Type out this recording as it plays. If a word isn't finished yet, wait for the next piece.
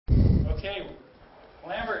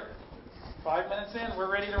Lambert, 5 minutes in,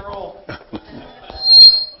 we're ready to roll.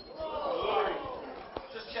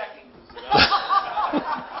 Just checking.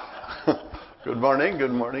 Good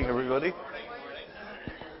morning, everybody.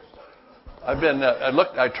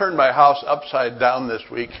 I turned my house upside down this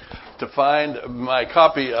week to find my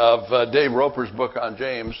copy of Dave Roper's book on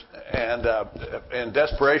James, and in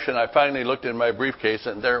desperation, I finally looked in my briefcase,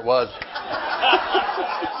 and there it was.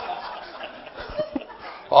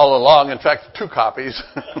 All along, in fact, 2 copies.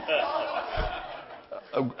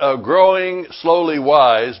 Growing Slowly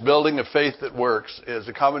Wise, Building a Faith That Works is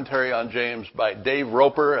a commentary on James by Dave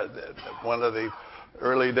Roper, one of the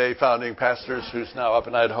early day founding pastors who's now up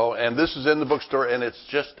in Idaho. And this is in the bookstore, and it's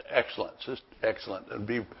just excellent. It'd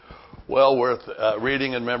be well worth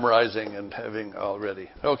reading and memorizing and having already.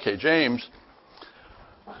 Okay, James.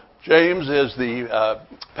 James is the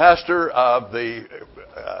pastor of the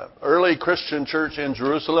early Christian church in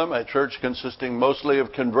Jerusalem, a church consisting mostly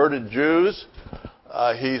of converted Jews.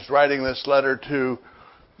 He's writing this letter to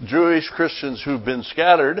Jewish Christians who've been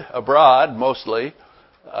scattered abroad, mostly.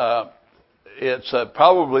 It's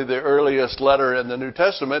probably the earliest letter in the New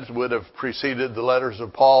Testament. It would have preceded the letters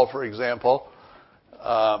of Paul, for example.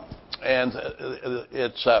 And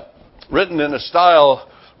it's written in a style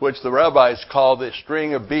which the rabbis call the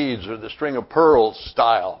string of beads or the string of pearls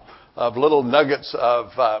style, of little nuggets of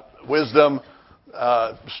wisdom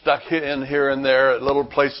stuck in here and there, at little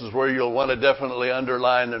places where you'll want to definitely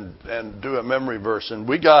underline and do a memory verse. And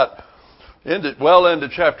we got into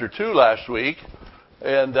chapter 2 last week,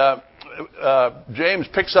 and James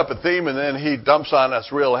picks up a theme, and then he dumps on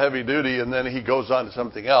us real heavy duty, and then he goes on to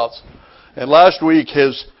something else. And last week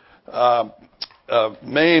his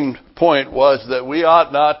main point was that we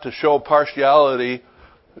ought not to show partiality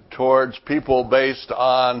towards people based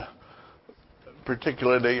on,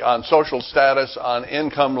 particularly on social status, on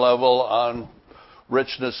income level, on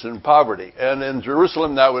richness and poverty. And in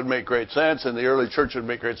Jerusalem that would make great sense. In the early church it would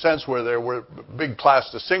make great sense, where there were big class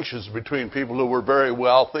distinctions between people who were very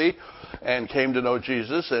wealthy and came to know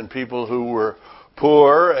Jesus and people who were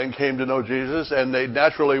poor and came to know Jesus, and they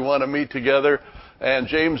naturally want to meet together. And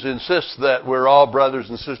James insists that we're all brothers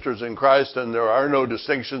and sisters in Christ and there are no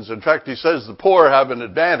distinctions. In fact, he says the poor have an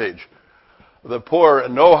advantage. The poor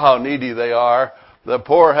know how needy they are. The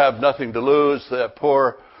poor have nothing to lose. The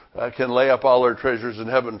poor can lay up all their treasures in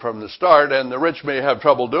heaven from the start, and the rich may have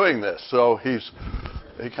trouble doing this. So he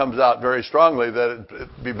comes out very strongly that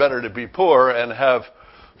it'd be better to be poor and have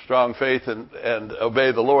strong faith and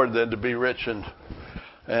obey the Lord than to be rich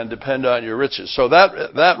and depend on your riches. So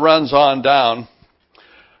that runs on down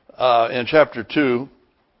in chapter 2.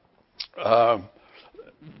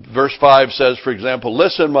 Verse 5 says, for example,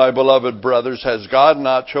 listen, my beloved brothers, has God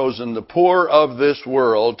not chosen the poor of this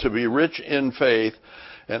world to be rich in faith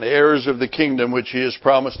and heirs of the kingdom which he has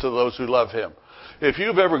promised to those who love him? If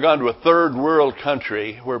you've ever gone to a third world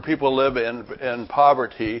country where people live in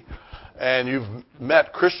poverty, and you've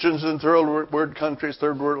met Christians in third world countries,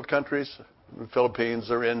 the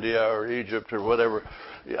Philippines or India or Egypt or whatever,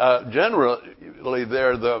 generally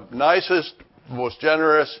they're the nicest, most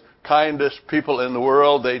generous, kindest people in the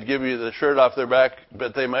world. They'd give you the shirt off their back,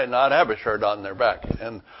 but they might not have a shirt on their back.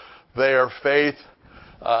 And their faith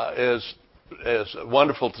is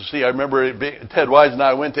wonderful to see. I remember Ted Wise and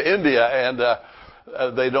I went to India, and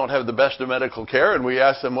they don't have the best of medical care, and we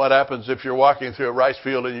asked them, what happens if you're walking through a rice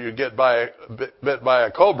field and you get bit by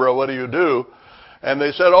a cobra? What do you do? And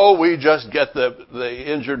they said, we just get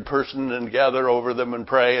the injured person and gather over them and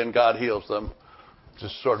pray, and God heals them.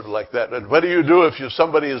 Just sort of like that. And what do you do if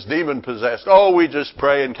somebody is demon possessed? We just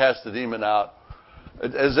pray and cast the demon out.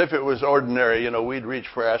 As if it was ordinary, we'd reach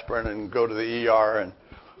for aspirin and go to the ER.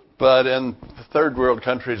 But in the third world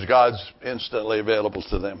countries, God's instantly available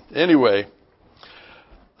to them. Anyway,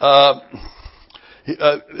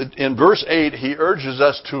 in verse 8, he urges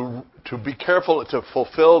us to be careful to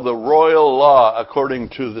fulfill the royal law according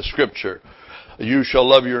to the Scripture. You shall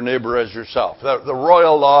love your neighbor as yourself. The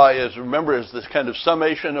royal law is this kind of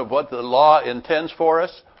summation of what the law intends for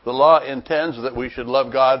us. The law intends that we should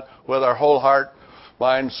love God with our whole heart,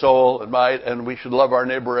 mind, soul, and might, and we should love our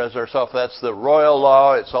neighbor as ourselves. That's the royal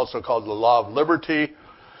law. It's also called the law of liberty.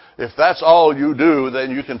 If that's all you do, then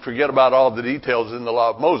you can forget about all the details in the law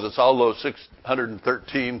of Moses, all those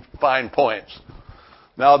 613 fine points.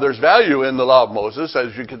 Now, there's value in the law of Moses.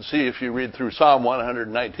 As you can see, if you read through Psalm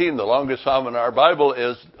 119, the longest psalm in our Bible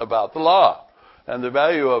is about the law and the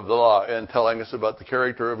value of the law and telling us about the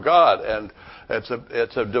character of God. And it's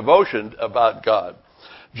a devotion about God.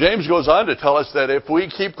 James goes on to tell us that if we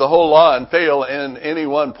keep the whole law and fail in any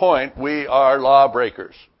one point, we are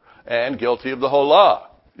lawbreakers and guilty of the whole law.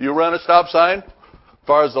 You run a stop sign, As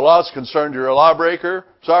far as the law is concerned, you're a lawbreaker.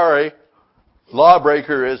 Sorry.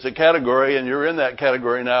 Lawbreaker is a category, and you're in that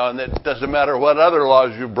category now, and it doesn't matter what other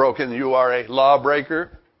laws you've broken, you are a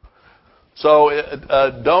lawbreaker. So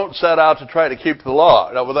don't set out to try to keep the law.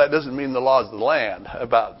 Now, well, that doesn't mean the laws of the land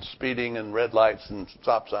about speeding and red lights and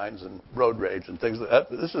stop signs and road rage and things like that.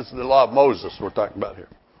 This is the law of Moses we're talking about here.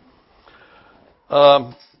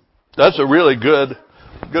 That's a really good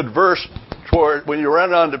verse for when you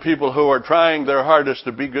run onto people who are trying their hardest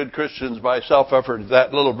to be good Christians by self-effort.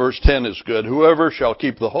 That little verse 10 is good. Whoever shall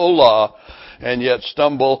keep the whole law and yet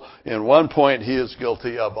stumble in one point, he is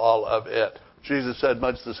guilty of all of it. Jesus said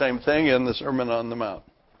much the same thing in the Sermon on the Mount.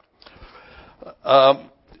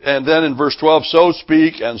 And then in verse 12, so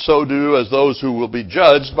speak and so do as those who will be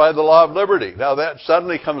judged by the law of liberty. Now that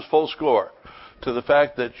suddenly comes full score to the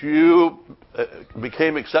fact that you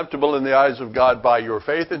became acceptable in the eyes of God by your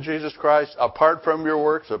faith in Jesus Christ, apart from your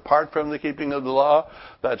works, apart from the keeping of the law.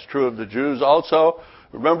 That's true of the Jews also.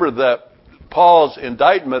 Remember that Paul's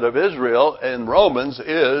indictment of Israel in Romans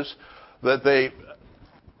is that they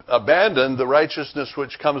abandoned the righteousness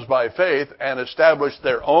which comes by faith and established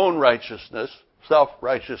their own righteousness,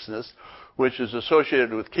 self-righteousness, which is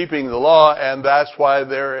associated with keeping the law, and that's why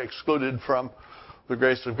they're excluded from the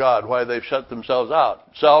grace of God, why they've shut themselves out.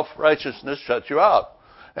 Self-righteousness shuts you out.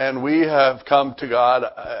 And we have come to God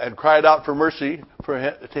and cried out for mercy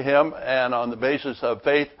to Him, and on the basis of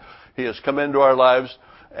faith, He has come into our lives,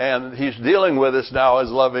 and He's dealing with us now as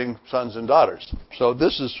loving sons and daughters. So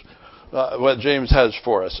this is what James has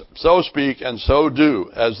for us. So speak and so do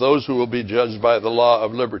as those who will be judged by the law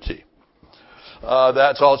of liberty.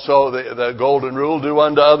 That's also the golden rule. Do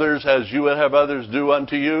unto others as you would have others do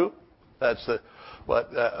unto you. That's what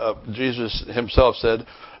Jesus himself said.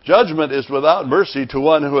 Judgment is without mercy to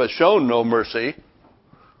one who has shown no mercy.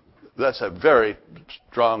 That's a very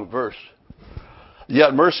strong verse.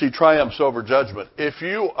 Yet mercy triumphs over judgment. If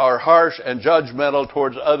you are harsh and judgmental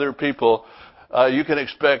towards other people, you can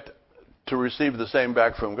expect to receive the same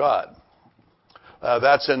back from God.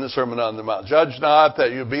 That's in the Sermon on the Mount. Judge not,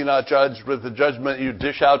 that you be not judged. With the judgment you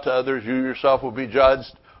dish out to others, you yourself will be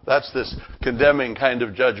judged. That's this condemning kind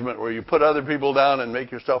of judgment where you put other people down and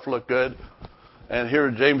make yourself look good. And here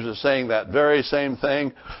James is saying that very same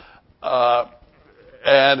thing.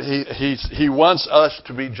 And he wants us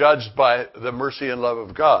to be judged by the mercy and love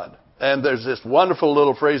of God. And there's this wonderful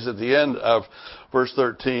little phrase at the end of verse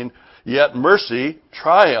 13, yet mercy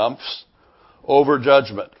triumphs over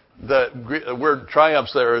judgment. The word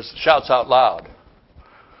triumphs there is shouts out loud.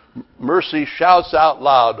 Mercy shouts out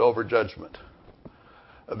loud over judgment.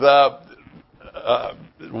 The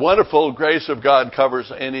wonderful grace of God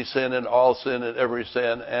covers any sin and all sin and every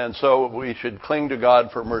sin, and so we should cling to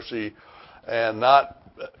God for mercy and not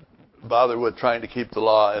bother with trying to keep the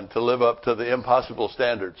law and to live up to the impossible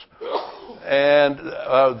standards. And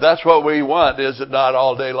that's what we want, is it not,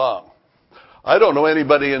 all day long? I don't know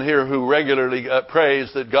anybody in here who regularly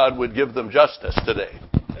prays that God would give them justice today.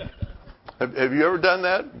 Have you ever done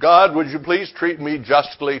that? God, would you please treat me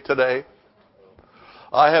justly today?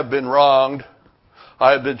 I have been wronged.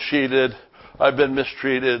 I have been cheated. I've been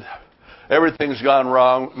mistreated. Everything's gone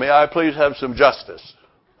wrong. May I please have some justice?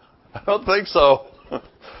 I don't think so.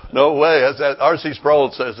 No way. As R.C.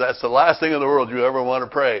 Sproul says, that's the last thing in the world you ever want to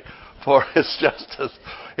pray for, is justice.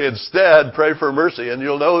 Instead, pray for mercy. And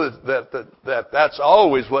you'll know that's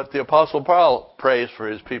always what the Apostle Paul prays for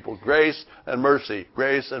his people. Grace and mercy.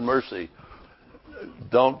 Grace and mercy.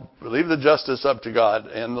 Don't leave the justice up to God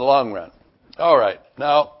in the long run. All right.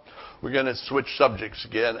 Now, we're going to switch subjects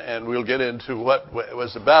again, and we'll get into what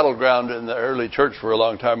was the battleground in the early church for a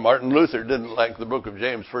long time. Martin Luther didn't like the book of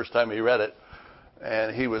James first time he read it,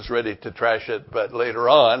 and he was ready to trash it. But later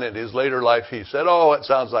on, in his later life, he said, oh, it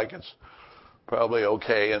sounds like it's probably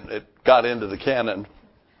okay, and it got into the canon.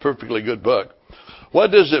 Perfectly good book.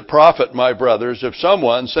 What does it profit, my brothers, if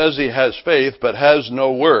someone says he has faith but has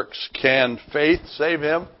no works? Can faith save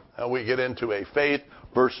him? And we get into a faith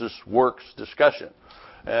versus works discussion.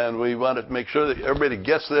 And we want to make sure that everybody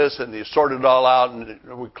gets this and you sort it all out and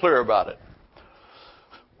we're clear about it.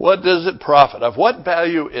 What does it profit? Of what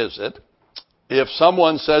value is it if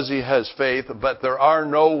someone says he has faith but there are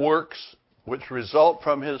no works which result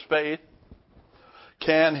from his faith?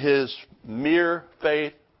 Can his mere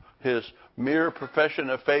faith, his mere profession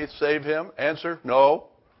of faith save him? Answer, no.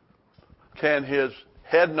 Can his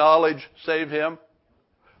head knowledge save him?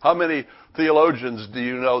 How many theologians do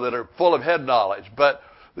you know that are full of head knowledge? But,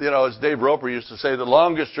 you know, as Dave Roper used to say, the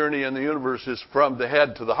longest journey in the universe is from the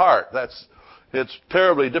head to the heart. It's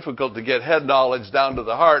terribly difficult to get head knowledge down to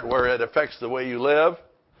the heart where it affects the way you live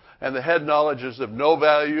And the head knowledge is of no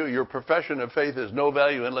value. Your profession of faith is no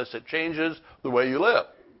value unless it changes the way you live.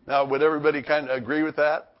 Now, would everybody kind of agree with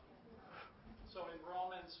that? So in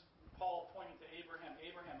Romans, Paul pointing to Abraham,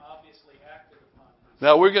 Abraham obviously acted upon this.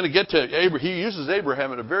 Now, we're going to get to Abraham. He uses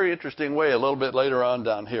Abraham in a very interesting way a little bit later on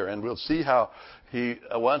down here, and we'll see how he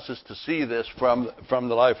wants us to see this from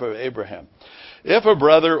the life of Abraham. If a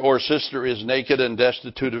brother or sister is naked and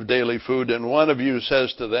destitute of daily food, and one of you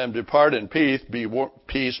says to them, depart in peace, be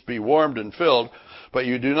warmed and filled, but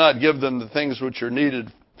you do not give them the things which are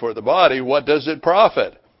needed for the body, what does it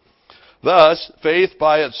profit? Thus, faith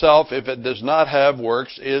by itself, if it does not have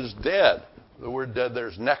works, is dead. The word dead,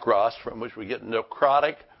 there's nekros, from which we get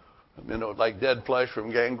necrotic, like dead flesh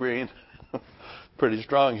from gangrene. Pretty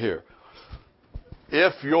strong here.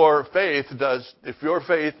 If your faith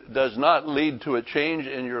does not lead to a change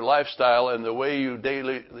in your lifestyle and the way you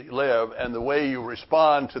daily live and the way you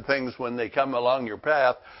respond to things when they come along your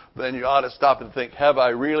path, then you ought to stop and think, have I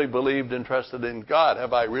really believed and trusted in God?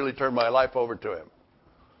 Have I really turned my life over to Him?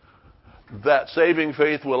 That saving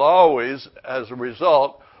faith will always, as a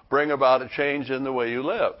result, bring about a change in the way you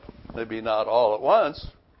live. Maybe not all at once,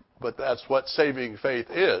 but that's what saving faith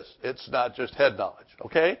is. It's not just head knowledge,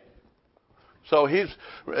 okay? So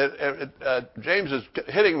James is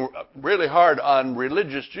hitting really hard on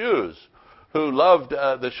religious Jews who loved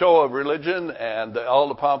the show of religion and all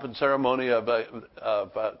the pomp and ceremony of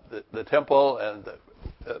the temple and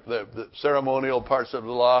the ceremonial parts of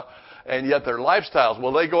the law, and yet their lifestyles,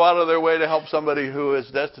 will they go out of their way to help somebody who is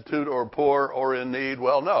destitute or poor or in need?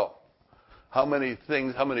 Well, no. How many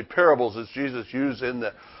parables does Jesus use in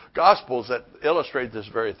the Gospels that illustrate this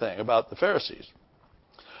very thing about the Pharisees?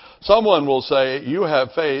 Someone will say, you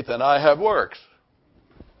have faith and I have works.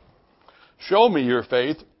 Show me your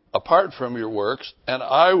faith apart from your works, and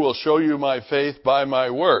I will show you my faith by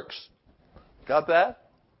my works. Got that?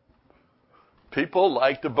 People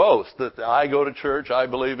like to boast that I go to church, I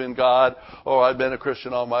believe in God, or I've been a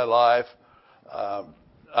Christian all my life.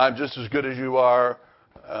 I'm just as good as you are.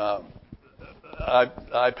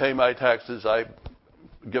 I pay my taxes. I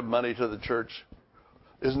give money to the church.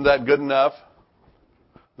 Isn't that good enough?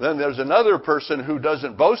 Then there's another person who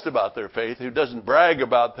doesn't boast about their faith, who doesn't brag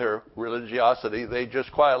about their religiosity. They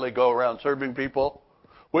just quietly go around serving people.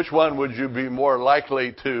 Which one would you be more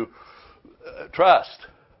likely to trust?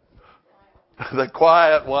 The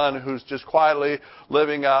quiet one who's just quietly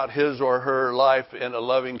living out his or her life in a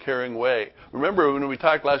loving, caring way. Remember when we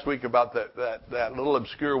talked last week about that little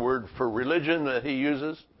obscure word for religion that he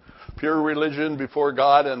uses? Pure religion before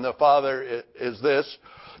God and the Father is this: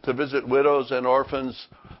 to visit widows and orphans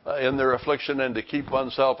in their affliction and to keep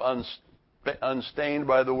oneself unstained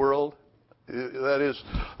by the world. That is,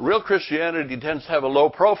 real Christianity tends to have a low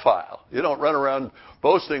profile. You don't run around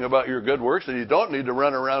boasting about your good works, and you don't need to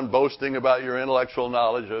run around boasting about your intellectual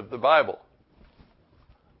knowledge of the Bible.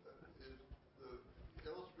 Is the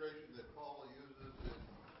illustration that Paul uses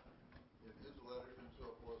in his letters and so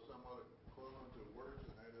forth somewhat equivalent to works,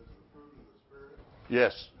 and that is the fruit of the Spirit?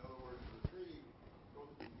 Yes. In other words, the tree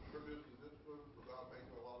produces its fruit without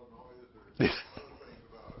making a lot of noise or other things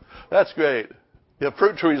about it. That's great. Yeah,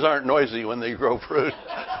 fruit trees aren't noisy when they grow fruit.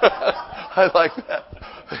 I like that.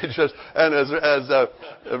 And as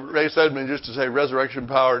Ray Sedman used to say, resurrection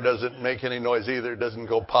power doesn't make any noise either. It doesn't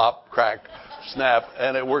go pop, crack, snap,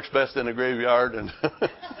 and it works best in a graveyard. And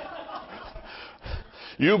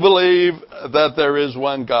you believe that there is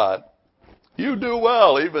one God. You do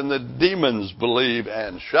well. Even the demons believe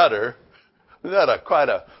and shudder. Isn't that quite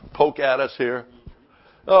a poke at us here?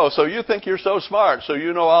 Oh, so you think you're so smart, so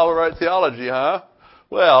you know all the right theology, huh?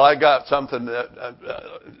 Well, I got something a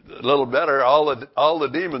little better. All the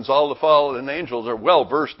demons, all the fallen angels are well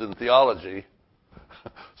versed in theology.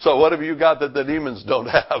 So what have you got that the demons don't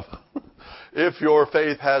have? If your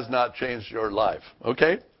faith has not changed your life,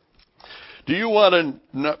 okay? Do you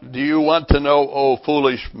want to know, oh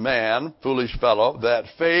foolish man, foolish fellow, that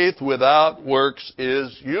faith without works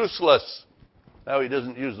is useless? Now he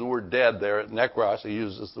doesn't use the word dead there at nekros. He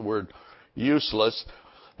uses the word useless.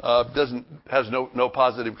 Has no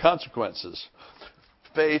positive consequences.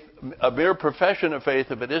 Faith, a mere profession of faith,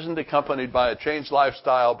 if it isn't accompanied by a changed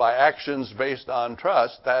lifestyle, by actions based on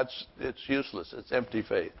trust, it's useless. It's empty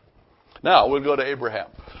faith. Now we'll go to Abraham.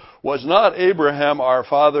 Was not Abraham our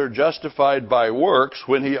father justified by works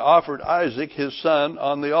when he offered Isaac his son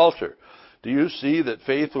on the altar? Do you see that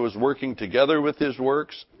faith was working together with his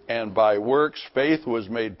works? And by works faith was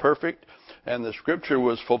made perfect, and the scripture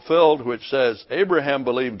was fulfilled, which says, Abraham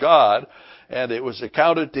believed God, and it was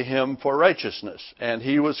accounted to him for righteousness, and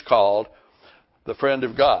he was called the friend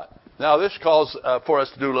of God. Now, this calls for us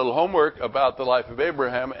to do a little homework about the life of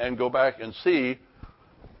Abraham and go back and see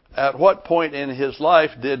at what point in his life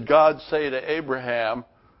did God say to Abraham,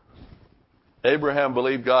 Abraham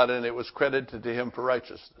believed God and it was credited to him for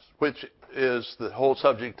righteousness, which is the whole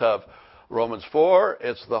subject of Romans 4.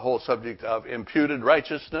 It's the whole subject of imputed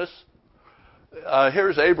righteousness.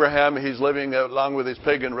 Here's Abraham. He's living along with his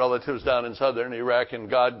pagan relatives down in southern Iraq, and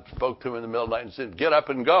God spoke to him in the middle of the night and said, get up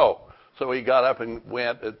and go. So he got up and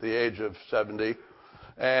went at the age of 70.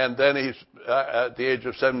 And then at the age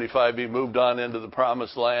of 75, he moved on into the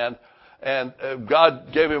promised land. And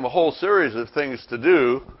God gave him a whole series of things to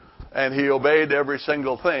do, and he obeyed every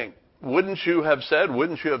single thing. Wouldn't you have said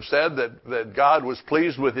that God was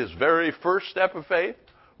pleased with his very first step of faith?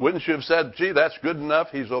 Wouldn't you have said, gee, that's good enough,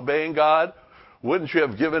 he's obeying God? Wouldn't you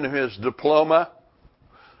have given him his diploma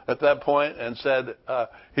at that point and said,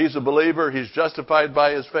 he's a believer, he's justified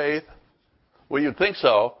by his faith? Well, you'd think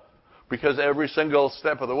so, because every single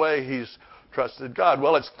step of the way he's trusted God.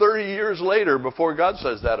 Well, it's 30 years later before God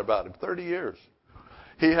says that about him. 30 years.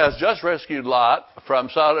 He has just rescued Lot from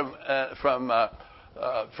Sodom, from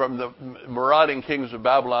the marauding kings of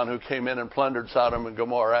Babylon who came in and plundered Sodom and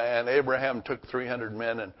Gomorrah. And Abraham took 300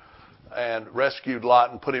 men and rescued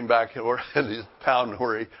Lot and put him back in his town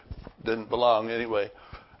where he didn't belong anyway.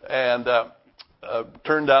 And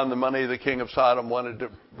turned down the money the king of Sodom wanted to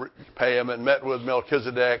pay him and met with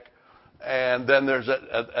Melchizedek. And then there's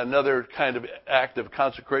another kind of act of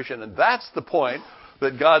consecration. And that's the point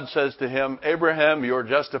that God says to him, Abraham, you're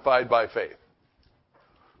justified by faith.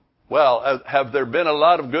 Well, have there been a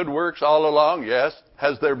lot of good works all along? Yes.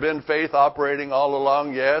 Has there been faith operating all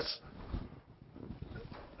along? Yes.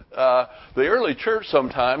 The early church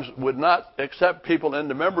sometimes would not accept people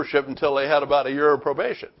into membership until they had about a year of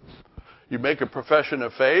probation. You make a profession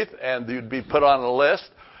of faith, and you'd be put on a list.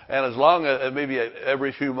 And as long as maybe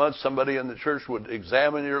every few months somebody in the church would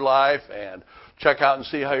examine your life and check out and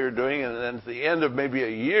see how you're doing. And then at the end of maybe a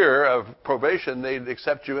year of probation, they'd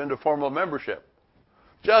accept you into formal membership,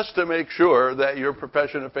 just to make sure that your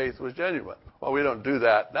profession of faith was genuine. Well, we don't do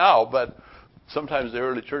that now, but sometimes the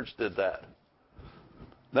early church did that.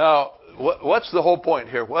 Now, what's the whole point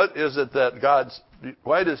here? What is it that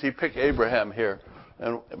why does he pick Abraham here?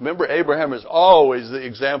 And remember, Abraham is always the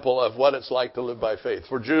example of what it's like to live by faith.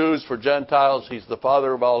 For Jews, for Gentiles, he's the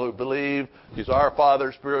father of all who believe. He's our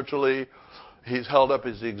father spiritually. He's held up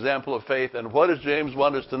as the example of faith. And what does James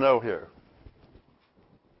want us to know here?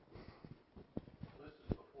 This is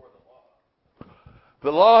before the law. The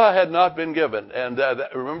law had not been given. And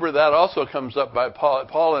remember, that also comes up by Paul.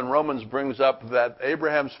 Paul in Romans brings up that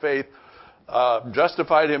Abraham's faith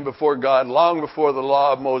justified him before God long before the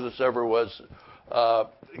law of Moses ever was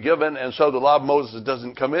given, and so the law of Moses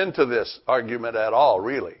doesn't come into this argument at all,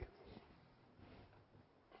 really.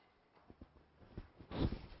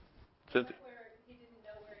 Where he didn't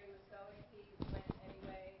know where he was going, he went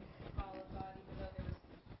anyway, followed God, even though there was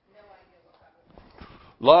no idea what God was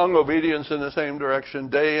doing. Long obedience in the same direction,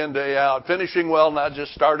 day in, day out, finishing well, not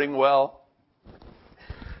just starting well.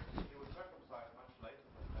 He was circumcised much later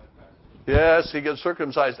than that. Yes, he gets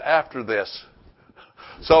circumcised after this.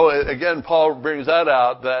 So again, Paul brings that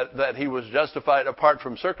out, that he was justified apart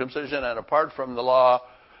from circumcision and apart from the law,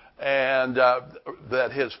 and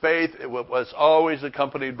that his faith was always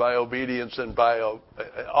accompanied by obedience and by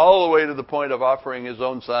all the way to the point of offering his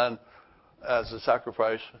own son as a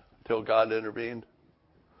sacrifice till God intervened.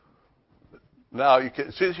 Now you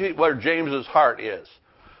can see where James's heart is.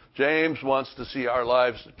 James wants to see our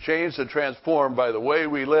lives changed and transformed by the way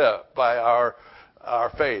we live, by our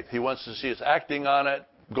faith. He wants to see us acting on it,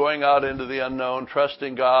 going out into the unknown,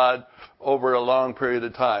 trusting God over a long period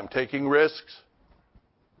of time, taking risks.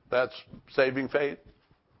 That's saving faith.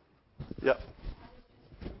 Yep.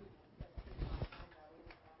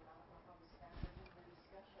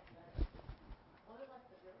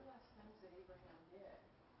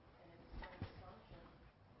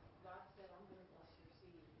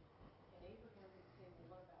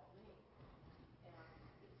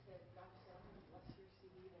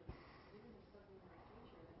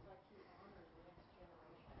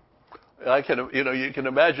 You can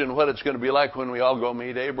imagine what it's going to be like when we all go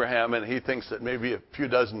meet Abraham, and he thinks that maybe a few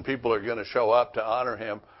dozen people are going to show up to honor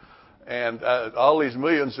him, and all these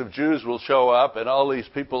millions of Jews will show up, and all these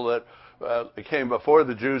people that came before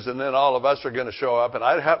the Jews, and then all of us are going to show up. And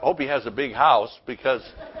I hope he has a big house, because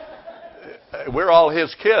we're all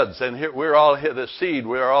his kids, and we're all the seed.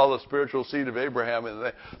 We're all the spiritual seed of Abraham,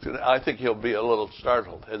 and I think he'll be a little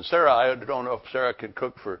startled. And Sarah, I don't know if Sarah can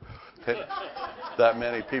cook for that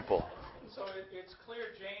many people. So it's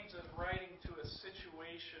clear James is writing to a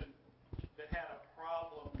situation that had a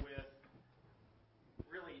problem with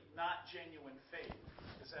genuine faith.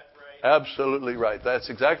 Is that right? Absolutely right. That's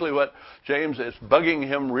exactly what James is bugging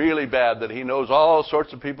him really bad, that he knows all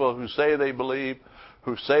sorts of people who say they believe,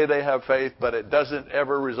 who say they have faith, but it doesn't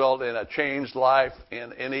ever result in a changed life,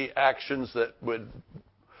 in any actions that would.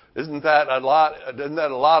 Isn't that a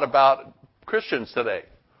lot about Christians today?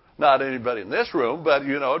 Not anybody in this room, but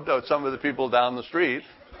some of the people down the street.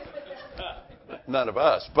 None of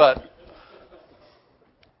us. But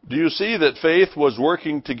do you see that faith was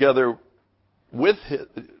working together with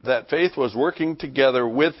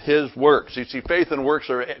his works? You see, faith and works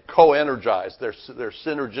are co-energized. They're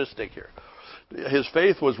synergistic here. His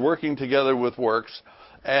faith was working together with works,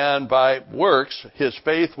 and by works, his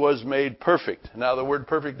faith was made perfect. Now, the word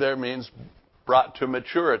perfect there means brought to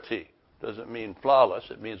maturity. Doesn't mean flawless.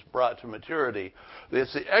 It means brought to maturity.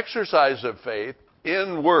 It's the exercise of faith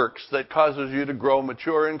in works that causes you to grow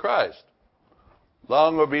mature in Christ.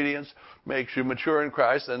 Long obedience makes you mature in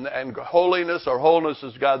Christ, and holiness or wholeness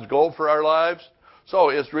is God's goal for our lives. So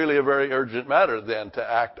it's really a very urgent matter then to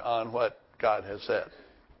act on what God has said.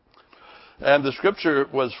 And the scripture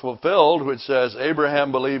was fulfilled, which says,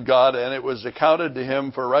 Abraham believed God, and it was accounted to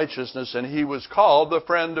him for righteousness, and he was called the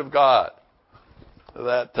friend of God.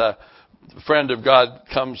 That friend of God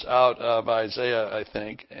comes out of Isaiah, I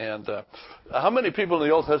think. And how many people in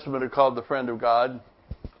the Old Testament are called the friend of God?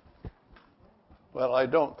 Well, I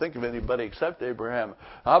don't think of anybody except Abraham.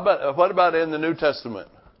 What about in the New Testament?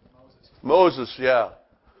 Moses, yeah.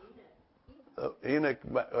 Enoch,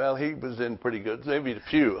 well, he was in pretty good, maybe a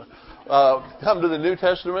few. Come to the New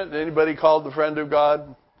Testament, anybody called the friend of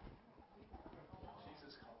God?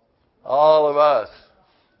 All of us.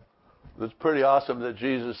 It's pretty awesome that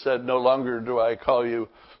Jesus said, no longer do I call you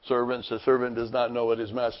servants. A servant does not know what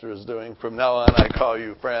his master is doing. From now on, I call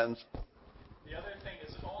you friends. The other thing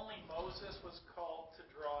is only Moses was called to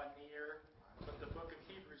draw near, but the book of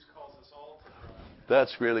Hebrews calls us all to draw near.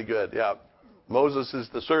 That's really good, yeah. Moses is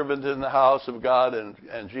the servant in the house of God,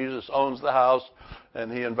 and Jesus owns the house, and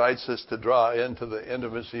he invites us to draw into the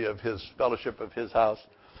intimacy of his fellowship of his house.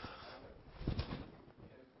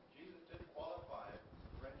 Jesus did qualify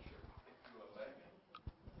friendship if you obey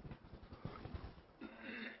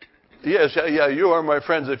me. Yes, yeah, you are my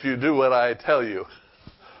friends if you do what I tell you.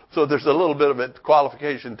 So there's a little bit of a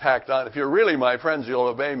qualification tacked on. If you're really my friends, you'll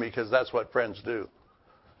obey me because that's what friends do.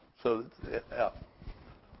 So, yeah.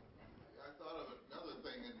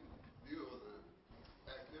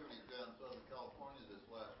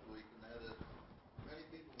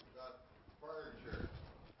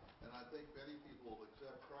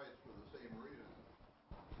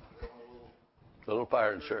 A little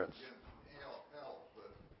fire insurance. Health,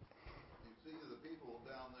 but you see the people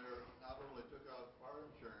down there not only took out fire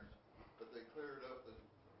insurance, but they cleared up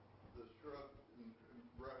the shrub and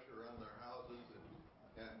brush around their houses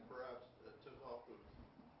and perhaps took off the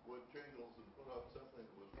wood shingles and put up something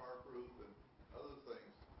that was fireproof and other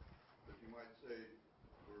things that you might say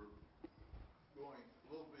were going a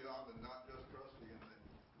little beyond and not just trusting in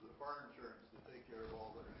the fire insurance to take care of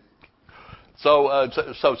all their needs.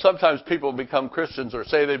 So sometimes people become Christians or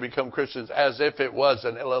say they become Christians as if it was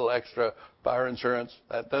a little extra fire insurance.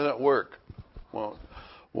 That doesn't work. Won't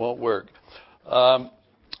work.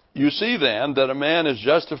 You see then that a man is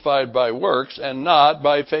justified by works and not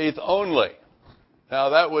by faith only. Now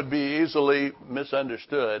that would be easily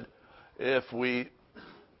misunderstood if we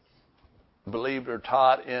believed or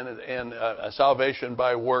taught in a salvation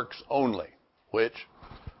by works only, which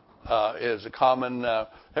is a common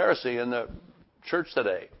heresy in the church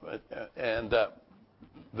today, and that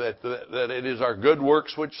it is our good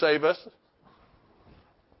works which save us.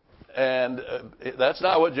 And that's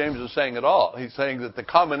not what James is saying at all. He's saying that the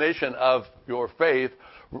combination of your faith,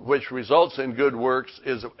 which results in good works,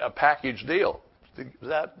 is a package deal. Is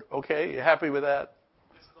that okay? You happy with that?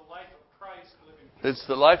 It's the life of Christ living. It's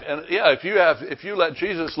the life, and yeah, if you let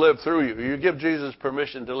Jesus live through you, you give Jesus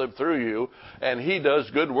permission to live through you, and he does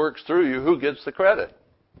good works through you, who gets the credit?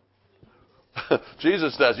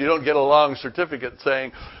 Jesus does. You don't get a long certificate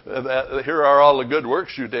saying that here are all the good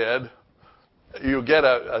works you did. You get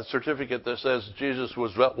a certificate that says Jesus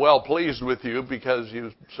was well pleased with you because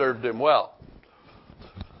you served him well.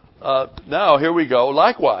 Now, here we go.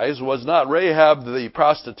 Likewise, was not Rahab the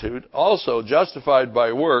prostitute also justified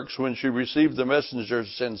by works when she received the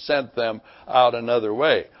messengers and sent them out another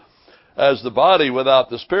way? As the body without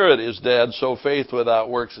the spirit is dead, so faith without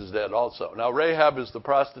works is dead also. Now, Rahab is the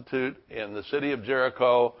prostitute in the city of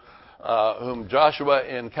Jericho, whom Joshua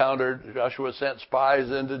encountered. Joshua sent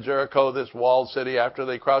spies into Jericho, this walled city, after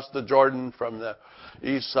they crossed the Jordan from the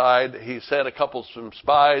east side. He sent some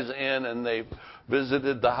spies in, and they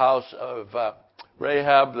visited the house of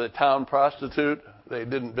Rahab, the town prostitute. They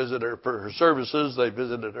didn't visit her for her services. They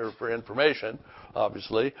visited her for information,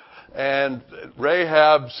 obviously. And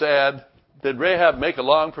Rahab said, did Rahab make a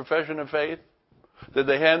long profession of faith? Did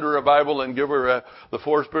they hand her a Bible and give her the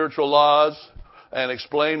 4 spiritual laws and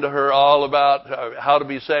explain to her all about how to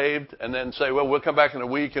be saved and then say, well, we'll come back in a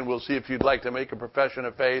week and we'll see if you'd like to make a profession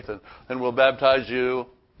of faith and we'll baptize you?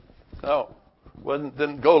 No.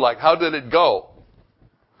 Didn't go like, how did it go?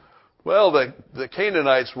 Well, the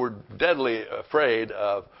Canaanites were deadly afraid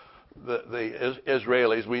of the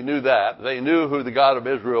Israelis. We knew that. They knew who the God of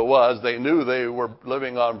Israel was. They knew they were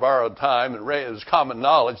living on borrowed time, and it was common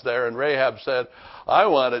knowledge there. And Rahab said, I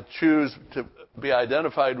want to choose to be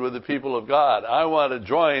identified with the people of God. I want to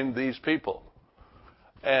join these people.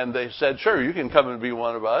 And they said, sure, you can come and be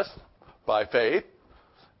one of us by faith.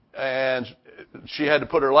 And she had to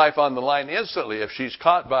put her life on the line instantly. If she's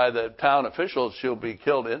caught by the town officials, she'll be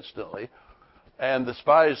killed instantly. And the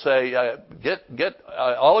spies say, get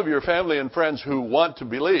all of your family and friends who want to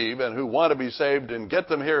believe and who want to be saved and get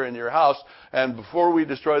them here in your house. And before we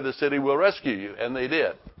destroy the city, we'll rescue you. And they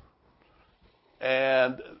did.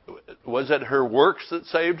 And was it her works that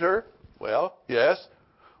saved her? Well, yes.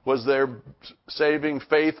 Was there saving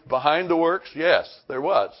faith behind the works? Yes, there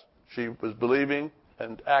was. She was believing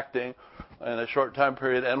and acting in a short time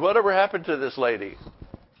period. And whatever happened to this lady?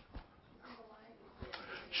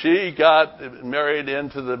 She got married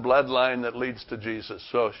into the bloodline that leads to Jesus.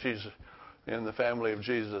 So she's in the family of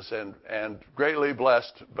Jesus and greatly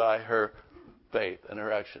blessed by her faith and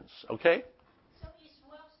her actions. Okay? So is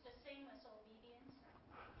works the same as obedience?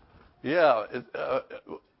 Yeah,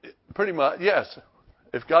 pretty much, yes.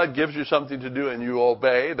 If God gives you something to do and you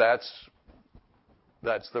obey, that's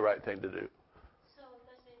the right thing to do. So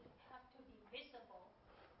does it have to be visible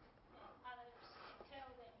and others tell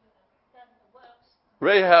that you have done the works?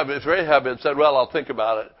 If Rahab had said, well, I'll think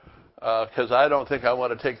about it, because I don't think I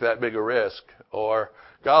want to take that big a risk, or,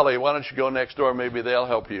 golly, why don't you go next door, maybe they'll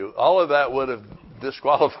help you. All of that would have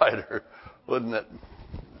disqualified her, wouldn't it?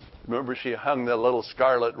 Remember, she hung the little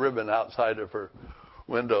scarlet ribbon outside of her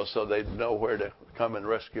window so they'd know where to come and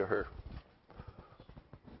rescue her.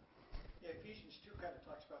 Yeah, Ephesians 2 kind of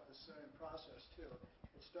talks about the same process, too.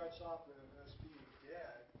 It starts off with us being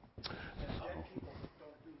dead, and dead people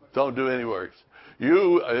don't do much. Don't do any works.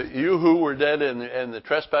 You who were dead in the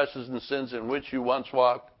trespasses and sins in which you once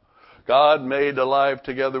walked, God made alive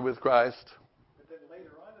together with Christ. But then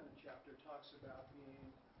later on in the chapter, it talks about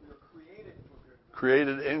we were created for good works.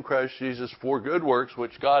 Created in Christ Jesus for good works,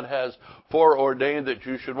 which God has foreordained that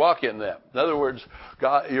you should walk in them. In other words,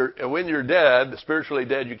 when you're dead, spiritually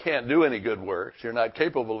dead, you can't do any good works. You're not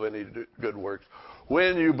capable of any good works.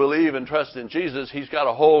 When you believe and trust in Jesus, He's got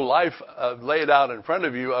a whole life laid out in front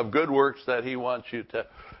of you of good works that He wants you to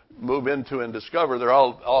move into and discover. They're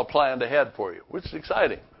all planned ahead for you, which is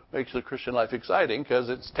exciting. Makes the Christian life exciting because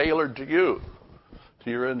it's tailored to you, to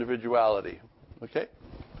your individuality. Okay?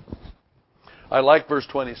 I like verse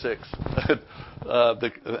 26.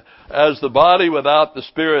 As the body without the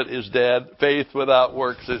spirit is dead, faith without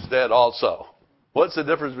works is dead also. What's the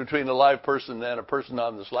difference between a live person and a person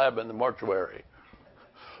on the slab in the mortuary?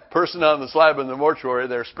 Person on the slab in the mortuary,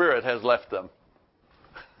 their spirit has left them.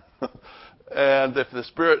 And if the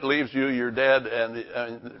spirit leaves you, you're dead,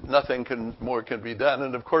 and nothing more can be done.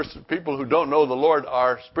 And of course, people who don't know the Lord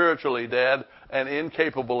are spiritually dead and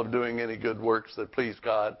incapable of doing any good works that please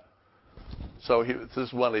God. So this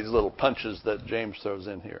is one of these little punches that James throws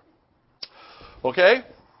in here. Okay?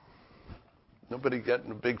 Nobody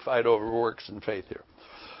getting a big fight over works and faith here.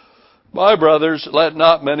 My brothers, let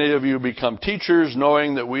not many of you become teachers,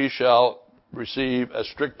 knowing that we shall receive a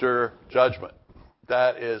stricter judgment.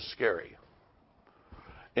 That is scary.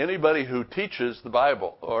 Anybody who teaches the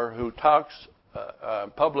Bible or who talks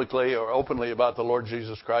publicly or openly about the Lord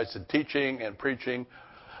Jesus Christ in teaching and preaching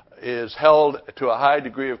is held to a high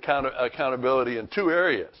degree of accountability in 2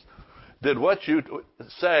 areas. Did what you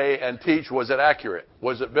say and teach, was it accurate?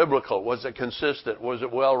 Was it biblical? Was it consistent? Was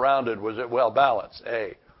it well-rounded? Was it well-balanced?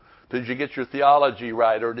 A. Did you get your theology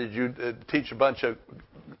right, or did you teach a bunch of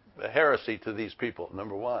heresy to these people?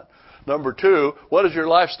 Number 1. Number 2, what is your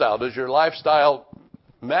lifestyle? Does your lifestyle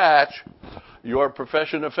match your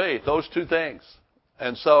profession of faith? Those 2 things.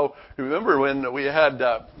 And so, remember when we had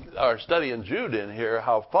our study in Jude in here,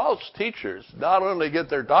 how false teachers not only get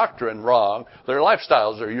their doctrine wrong, their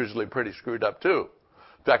lifestyles are usually pretty screwed up too.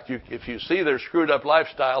 In fact, if you see their screwed up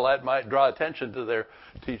lifestyle, that might draw attention to their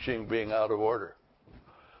teaching being out of order.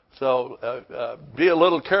 So be a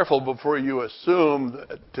little careful before you assume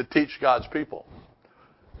to teach God's people.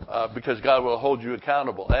 because God will hold you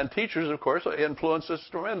accountable. And teachers, of course, influence us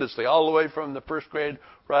tremendously, all the way from the first grade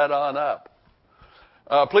right on up.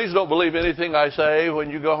 Please don't believe anything I say. When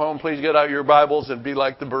you go home, please get out your Bibles and be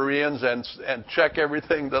like the Bereans and check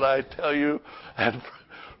everything that I tell you and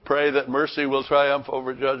pray that mercy will triumph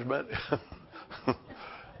over judgment. You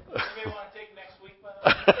may want to take next week, by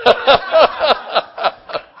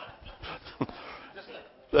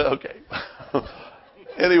the way. Okay.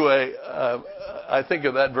 Anyway, I think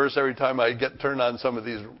of that verse every time I get turned on some of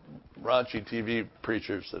these raunchy TV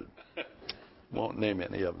preachers that won't name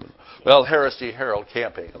any of them. Well, Heresy Harold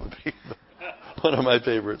Camping would be one of my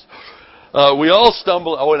favorites. We all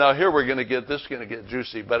stumble. Oh, now here we're going to get, this is going to get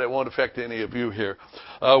juicy, but it won't affect any of you here.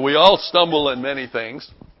 We all stumble in many things.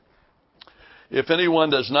 If anyone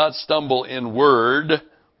does not stumble in word,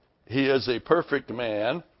 he is a perfect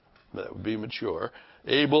man, that would be mature,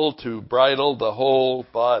 able to bridle the whole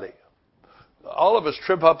body. All of us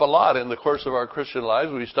trip up a lot in the course of our Christian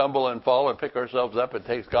lives. We stumble and fall and pick ourselves up and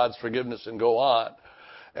take God's forgiveness and go on.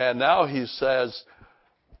 And now he says,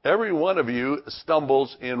 every one of you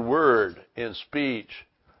stumbles in word, in speech.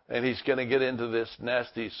 And he's going to get into this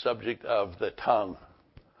nasty subject of the tongue,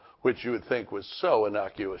 which you would think was so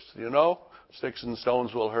innocuous. You know, sticks and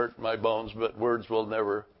stones will hurt my bones, but words will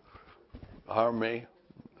never harm me.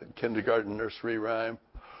 Kindergarten nursery rhyme.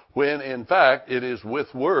 When in fact it is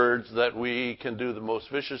with words that we can do the most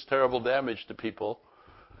vicious, terrible damage to people.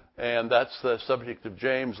 And that's the subject of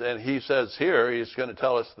James. And he says here, he's going to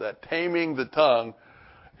tell us that taming the tongue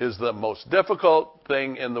is the most difficult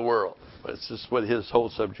thing in the world. It's just what his whole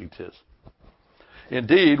subject is.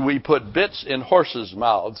 Indeed, we put bits in horses'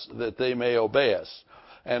 mouths that they may obey us,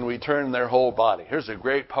 and we turn their whole body. Here's a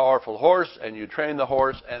great, powerful horse, and you train the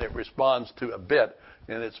horse, and it responds to a bit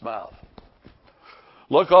in its mouth.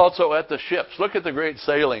 Look also at the ships. Look at the great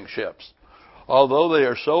sailing ships. Although they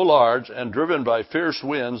are so large and driven by fierce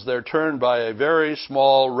winds, they're turned by a very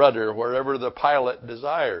small rudder wherever the pilot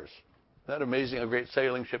desires. Isn't that amazing? A great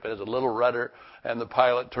sailing ship has a little rudder, and the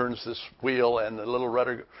pilot turns this wheel, and the little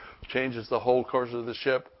rudder changes the whole course of the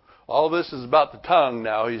ship. All this is about the tongue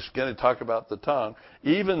now. He's going to talk about the tongue.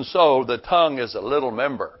 Even so, the tongue is a little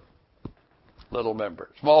member. Little member.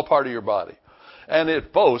 Small part of your body. And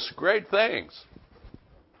it boasts great things.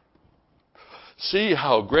 See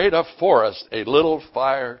how great a forest a little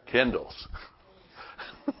fire kindles.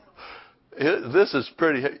 This is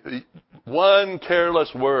pretty. One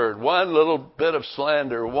careless word, one little bit of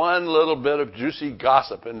slander, one little bit of juicy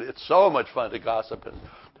gossip, and it's so much fun to gossip and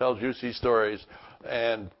tell juicy stories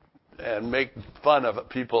and make fun of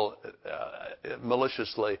people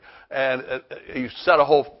maliciously, and you set a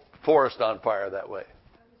whole forest on fire that way.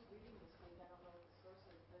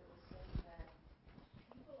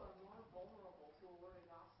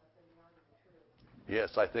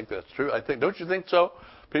 Yes, I think that's true. Don't you think so?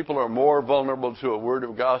 People are more vulnerable to a word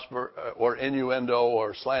of gospel or innuendo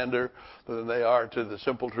or slander than they are to the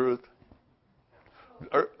simple truth. When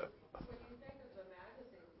you think of the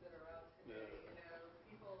magazines that are out today,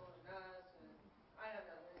 People and Us, and I don't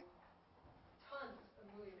know, there's tons of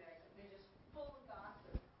movie magazines. They're just full of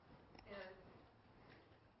gossip. And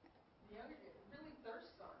the younger generation really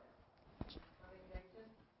thirsts on it. I mean,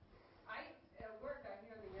 at work, I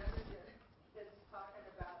hear the younger kids talking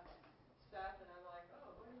about stuff, and I'm like,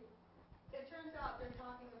 oh, what are you? It turns out they're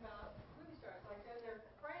talking about movie stars, like they're their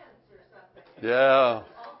friends or something. Yeah.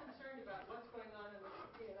 All concerned about what's going on in the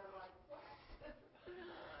movie, and I'm like, what?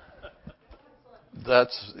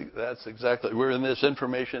 That's exactly. We're in this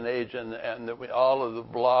information age, and all of the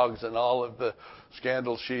blogs and all of the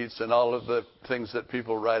scandal sheets and all of the things that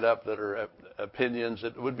people write up that are opinions.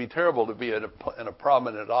 It would be terrible to be in a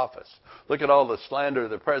prominent office. Look at all the slander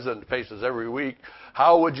the president faces every week.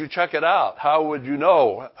 How would you check it out? How would you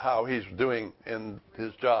know how he's doing in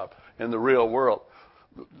his job in the real world?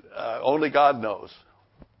 Only God knows.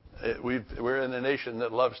 We're in a nation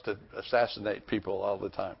that loves to assassinate people all the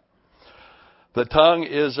time. The tongue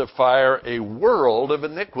is a fire, a world of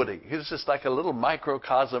iniquity. It's just like a little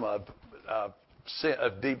microcosm of sin,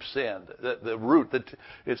 of deep sin. The root,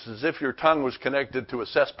 it's as if your tongue was connected to a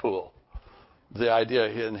cesspool. The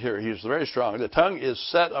idea in here, he's very strong. The tongue is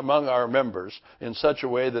set among our members in such a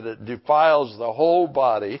way that it defiles the whole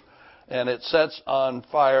body, and it sets on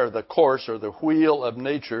fire the course or the wheel of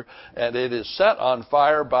nature, and it is set on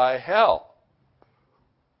fire by hell.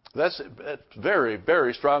 That's very,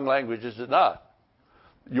 very strong language, is it not?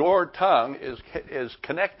 Your tongue is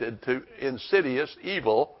connected to insidious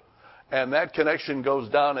evil, and that connection goes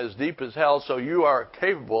down as deep as hell, so you are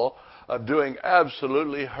capable of doing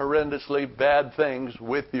absolutely horrendously bad things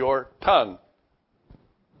with your tongue.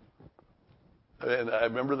 And I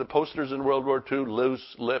remember the posters in World War II,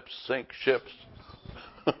 loose lips sink ships.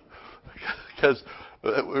 Because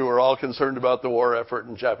we were all concerned about the war effort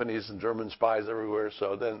and Japanese and German spies everywhere.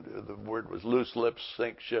 So then the word was loose lips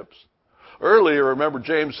sink ships. Earlier, remember,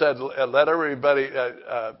 James said, let everybody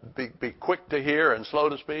be quick to hear and slow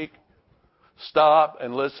to speak. Stop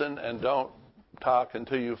and listen and don't talk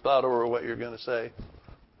until you've thought over what you're going to say.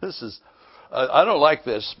 This is, I don't like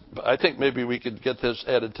this. But I think maybe we could get this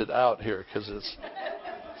edited out here because it's.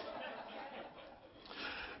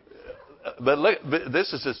 But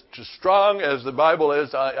this is as strong as the Bible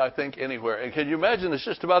is, I think, anywhere. And can you imagine? It's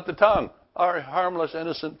just about the tongue, our harmless,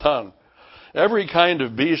 innocent tongue. Every kind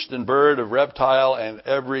of beast and bird, of reptile, and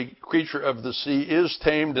every creature of the sea is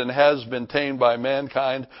tamed and has been tamed by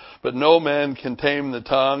mankind, but no man can tame the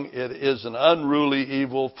tongue. It is an unruly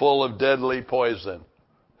evil full of deadly poison.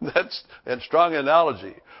 That's a strong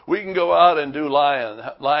analogy. We can go out and do lion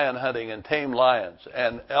hunting and tame lions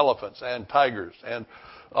and elephants and tigers and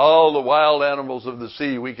all the wild animals of the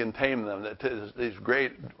sea. We can tame them. These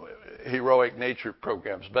great heroic nature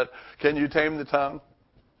programs. But can you tame the tongue?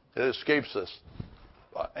 It escapes us.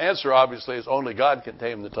 Answer, obviously, is only God can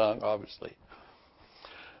tame the tongue, obviously.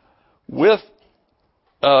 It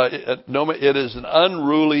is an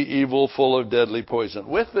unruly evil full of deadly poison.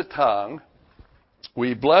 With the tongue,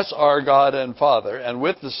 we bless our God and Father, and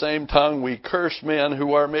with the same tongue we curse men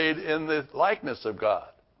who are made in the likeness of God.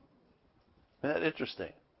 Isn't that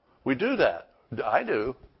interesting? We do that. I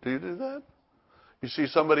do. Do you do that? You see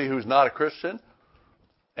somebody who's not a Christian,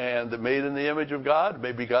 and made in the image of God,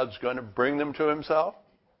 maybe God's going to bring them to himself,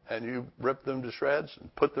 and you rip them to shreds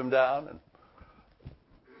and put them down.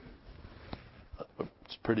 And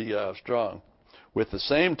it's pretty strong. With the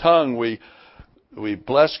same tongue, we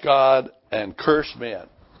bless God and curse men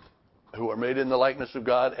who are made in the likeness of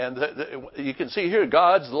God. And you can see here,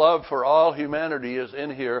 God's love for all humanity is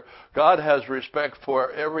in here. God has respect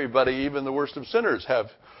for everybody, even the worst of sinners have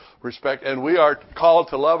respect, and we are called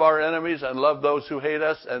to love our enemies and love those who hate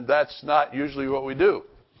us, and that's not usually what we do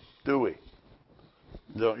we?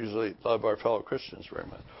 We don't usually love our fellow Christians very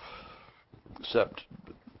much, except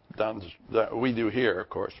we do here, of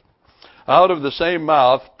course. Out of the same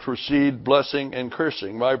mouth proceed blessing and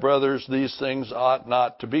cursing. My brothers, these things ought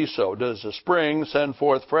not to be so. Does a spring send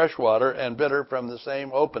forth fresh water and bitter from the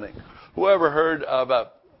same opening? Whoever heard of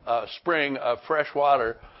a spring of fresh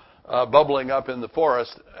water bubbling up in the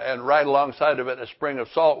forest, and right alongside of it a spring of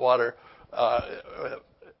salt water?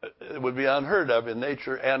 It would be unheard of in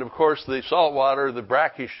nature. And of course the salt water, the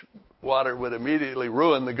brackish water, would immediately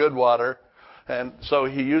ruin the good water. And so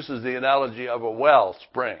he uses the analogy of a well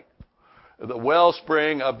spring. The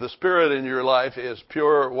wellspring of the Spirit in your life is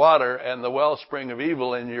pure water, and the wellspring of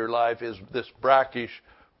evil in your life is this brackish,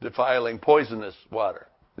 defiling, poisonous water.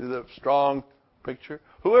 Is that a strong picture?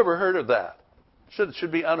 Whoever heard of that?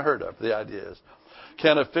 Should be unheard of, the idea is.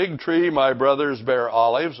 Can a fig tree, my brothers, bear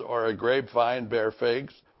olives, or a grapevine bear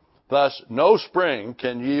figs? Thus, no spring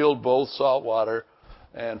can yield both salt water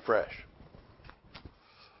and fresh.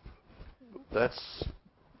 That's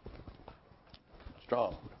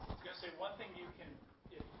strong. I was going to say, one thing you can,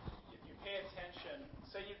 if you pay attention,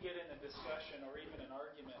 say you get in a discussion or even an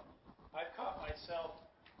argument, I've caught myself,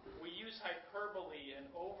 we use hyperbole and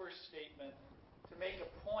overstatement to make a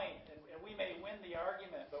point, and we may win the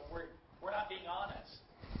argument, but we're not being honest.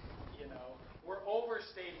 You know, we're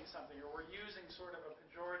overstating something, or we're using sort of a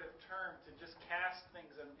pejorative term to just cast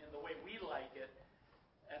things in the way we like it,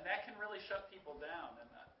 and that can really shut people down.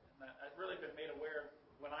 And I've really been made aware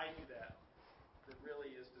when I do that. It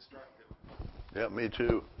really is destructive. Yeah, me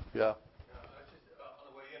too. Yeah. On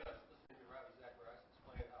the way in, I was listening to Ravi Zacharias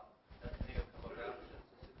explain how that name come about since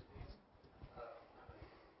the 60s.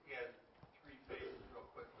 He had three phases real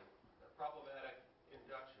quickly. Problematic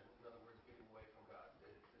induction, in other words, getting away from God,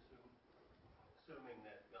 assuming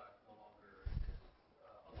that God no longer is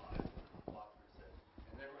alive, author says.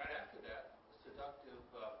 And then right after that, seductive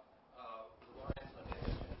reliance on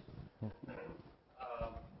images.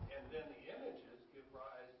 And then the images give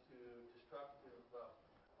rise to destructive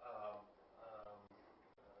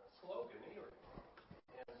sloganeering.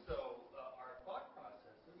 And so our thought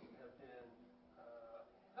processes have been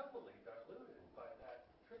heavily diluted by that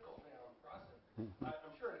trickle-down process.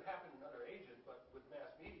 I'm sure it happened in other ages, but with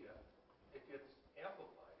mass media, it gets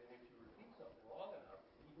amplified. And if you repeat something long enough,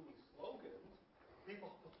 even these slogans,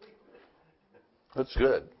 people believe it. That's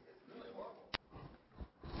good. It's really horrible.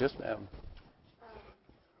 Yes, ma'am.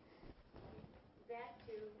 Back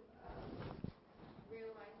to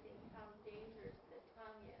realizing how dangerous the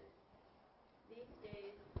tongue is. These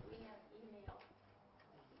days, we have email.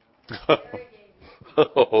 Very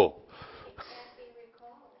dangerous. Oh. It can't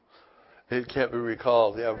It can't be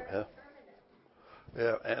recalled. Yeah. Permanent.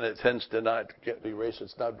 Yeah, and it tends to not get erased.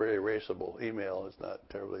 It's not very erasable. Email is not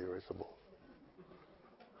terribly erasable.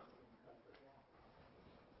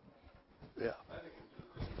 Yeah. I think it's just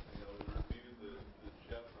interesting, we reviewed the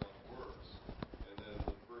chapter on works, and then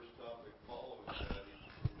the first topic following that,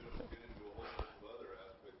 we're going to get into a whole bunch of other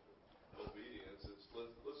aspects of obedience.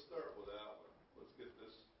 Let's start with that one.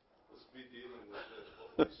 Let's be dealing with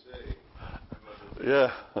what we say about Yeah.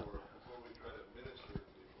 before we try to minister to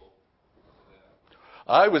people.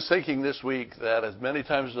 I was thinking this week that as many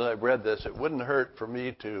times as I've read this, it wouldn't hurt for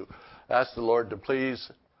me to ask the Lord to please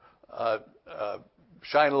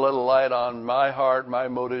shine a little light on my heart, my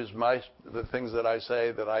motives, the things that I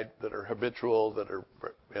say that are habitual, that are,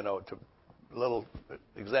 to a little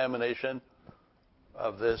examination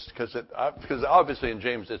of this, because obviously in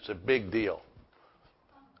James it's a big deal.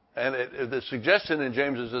 And the suggestion in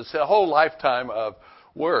James is it's a whole lifetime of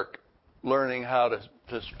work learning how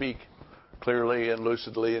to speak clearly and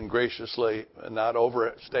lucidly and graciously and not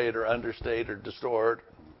overstate or understate or distort.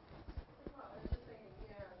 Well, I was just thinking,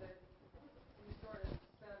 that you sort of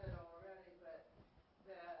said it already, but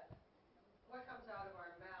that what comes out of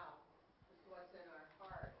our mouth is what's in our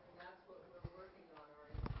heart, and that's what we're working on our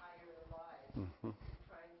entire lives,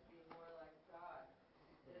 trying to be more like God,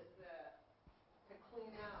 is that to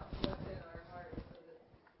clean out what's in our heart so that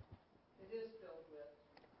it is filled with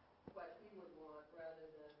what He would want rather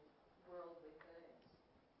than worldly things.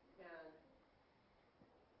 And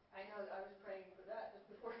I know I was praying for that just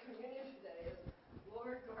before communion today, is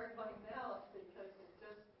Lord, guard my mouth, because it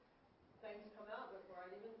just, things come out before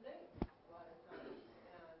I even think a lot of times.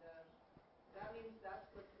 And that means that's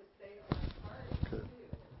what the state of my heart is too.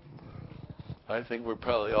 I think we're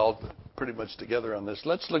probably all pretty much together on this.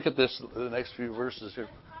 Let's look at the next few verses here.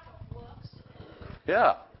 That's part of works.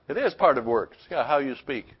 Yeah, it is part of works. Yeah, how you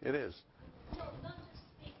speak. It is. No, not just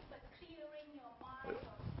speak, but clearing your mind of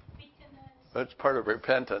bitterness. That's part of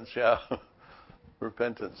repentance, yeah.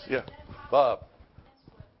 Repentance, yeah. Bob. That's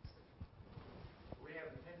works. We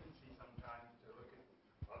have a tendency sometimes to look at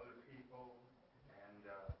other people and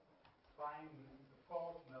find the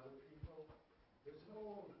fault in other people. There's an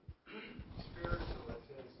old spiritual that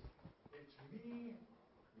says, it's me,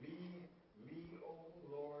 oh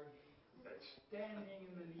Lord, that's standing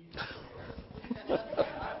in the need of prayer.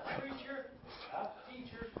 Not preacher, not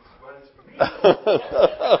teacher, but it's me.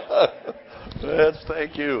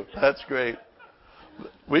 Thank you. That's great.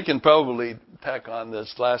 We can probably tack on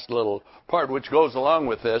this last little part, which goes along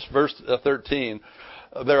with this, verse 13.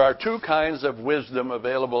 There are two kinds of wisdom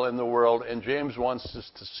available in the world, and James wants us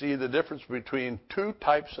to see the difference between two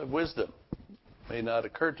types of wisdom. It may not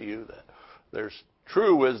occur to you that there's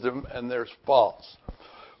true wisdom and there's false.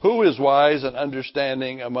 Who is wise and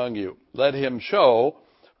understanding among you? Let him show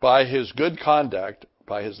by his good conduct,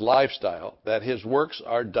 by his lifestyle, that his works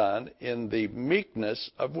are done in the meekness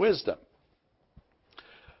of wisdom.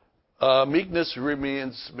 Meekness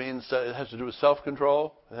means it has to do with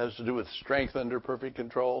self-control. It has to do with strength under perfect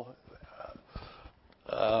control.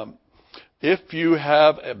 If you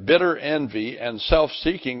have a bitter envy and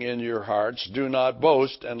self-seeking in your hearts, do not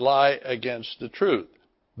boast and lie against the truth.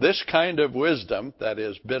 This kind of wisdom, that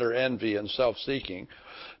is bitter envy and self-seeking,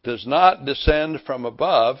 does not descend from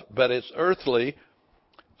above, but it's earthly,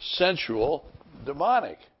 sensual,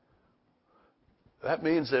 demonic. That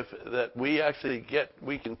means that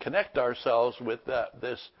we can connect ourselves with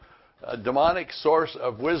this demonic source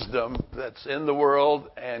of wisdom that's in the world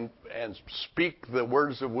and speak the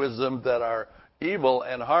words of wisdom that are evil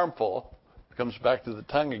and harmful. It comes back to the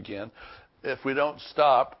tongue again. If we don't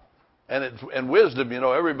stop, and wisdom,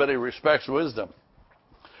 everybody respects wisdom.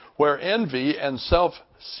 Where envy and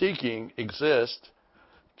self-seeking exist,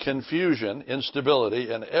 confusion,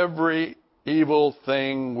 instability, and every evil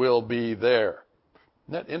thing will be there.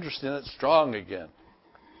 Isn't that interesting? It's strong again.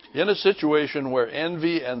 In a situation where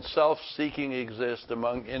envy and self-seeking exist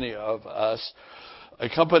among any of us,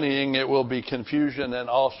 accompanying it will be confusion and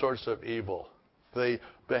all sorts of evil. The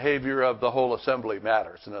behavior of the whole assembly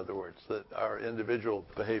matters, in other words, that our individual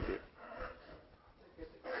behavior. It's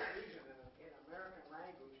a confusion in American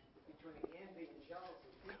language between envy and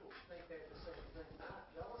jealousy. People think they're the same thing.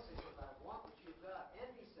 Not jealousy says, I want what you've got.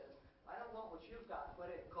 Envy says, I don't want what you've got,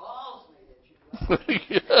 but it galls me that you've got it.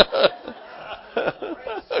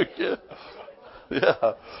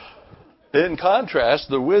 Yeah. In contrast,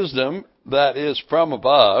 the wisdom that is from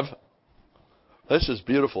above, this is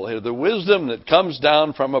beautiful here. The wisdom that comes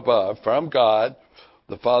down from above, from God,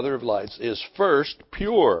 the Father of lights, is first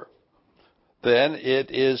pure. Then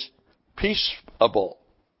it is peaceable.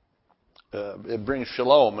 It brings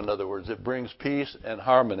shalom, in other words. It brings peace and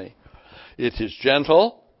harmony. It is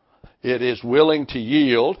gentle. It is willing to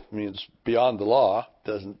yield, means beyond the law,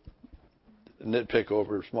 doesn't nitpick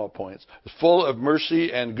over small points. It's full of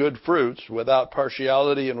mercy and good fruits, without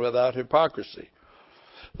partiality and without hypocrisy.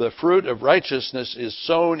 The fruit of righteousness is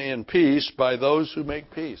sown in peace by those who make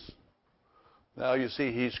peace. Now you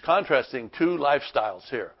see, he's contrasting two lifestyles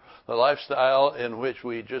here. The lifestyle in which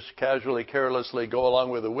we just casually, carelessly go along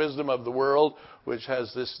with the wisdom of the world, which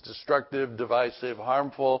has this destructive, divisive,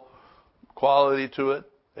 harmful quality to it.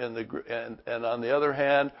 And on the other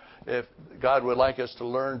hand, if God would like us to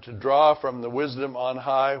learn to draw from the wisdom on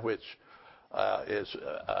high, which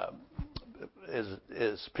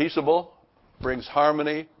is peaceable, brings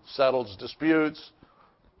harmony, settles disputes.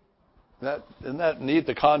 Isn't that neat,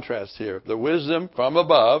 the contrast here? The wisdom from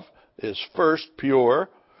above is first pure.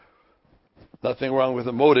 Nothing wrong with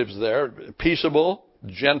the motives there. Peaceable,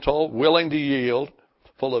 gentle, willing to yield,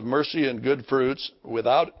 full of mercy and good fruits,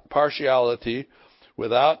 without partiality,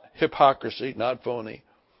 without hypocrisy, not phony.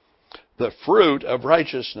 The fruit of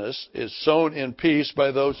righteousness is sown in peace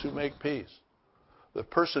by those who make peace. The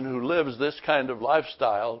person who lives this kind of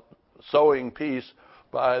lifestyle, sowing peace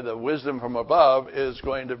by the wisdom from above, is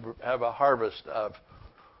going to have a harvest of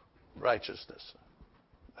righteousness.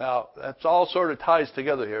 Now, that's all sort of ties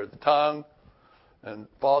together here. The tongue and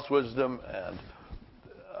false wisdom and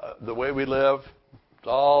the way we live. It's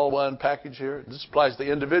all one package here. This applies to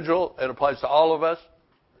the individual. It applies to all of us.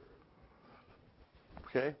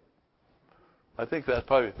 Okay? I think that's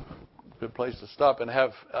probably a good place to stop and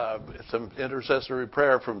have some intercessory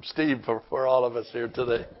prayer from Steve for all of us here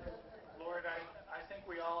today. Lord, I think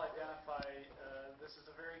we all identify this is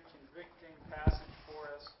a very convicting passage for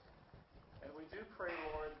us. And we do pray,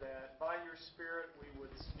 Lord, that by your Spirit we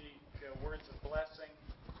would speak words of blessing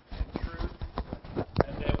and truth,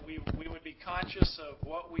 and that we would be conscious of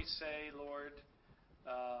what we say, Lord.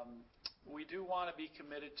 We do want to be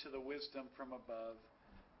committed to the wisdom from above.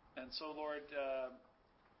 And so, Lord,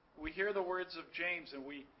 we hear the words of James, and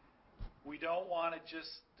we don't want to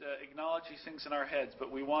just acknowledge these things in our heads,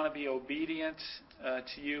 but we want to be obedient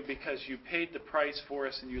to you because you paid the price for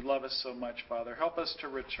us and you love us so much, Father. Help us to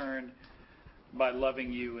return by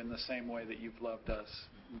loving you in the same way that you've loved us.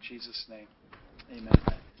 In Jesus' name, amen.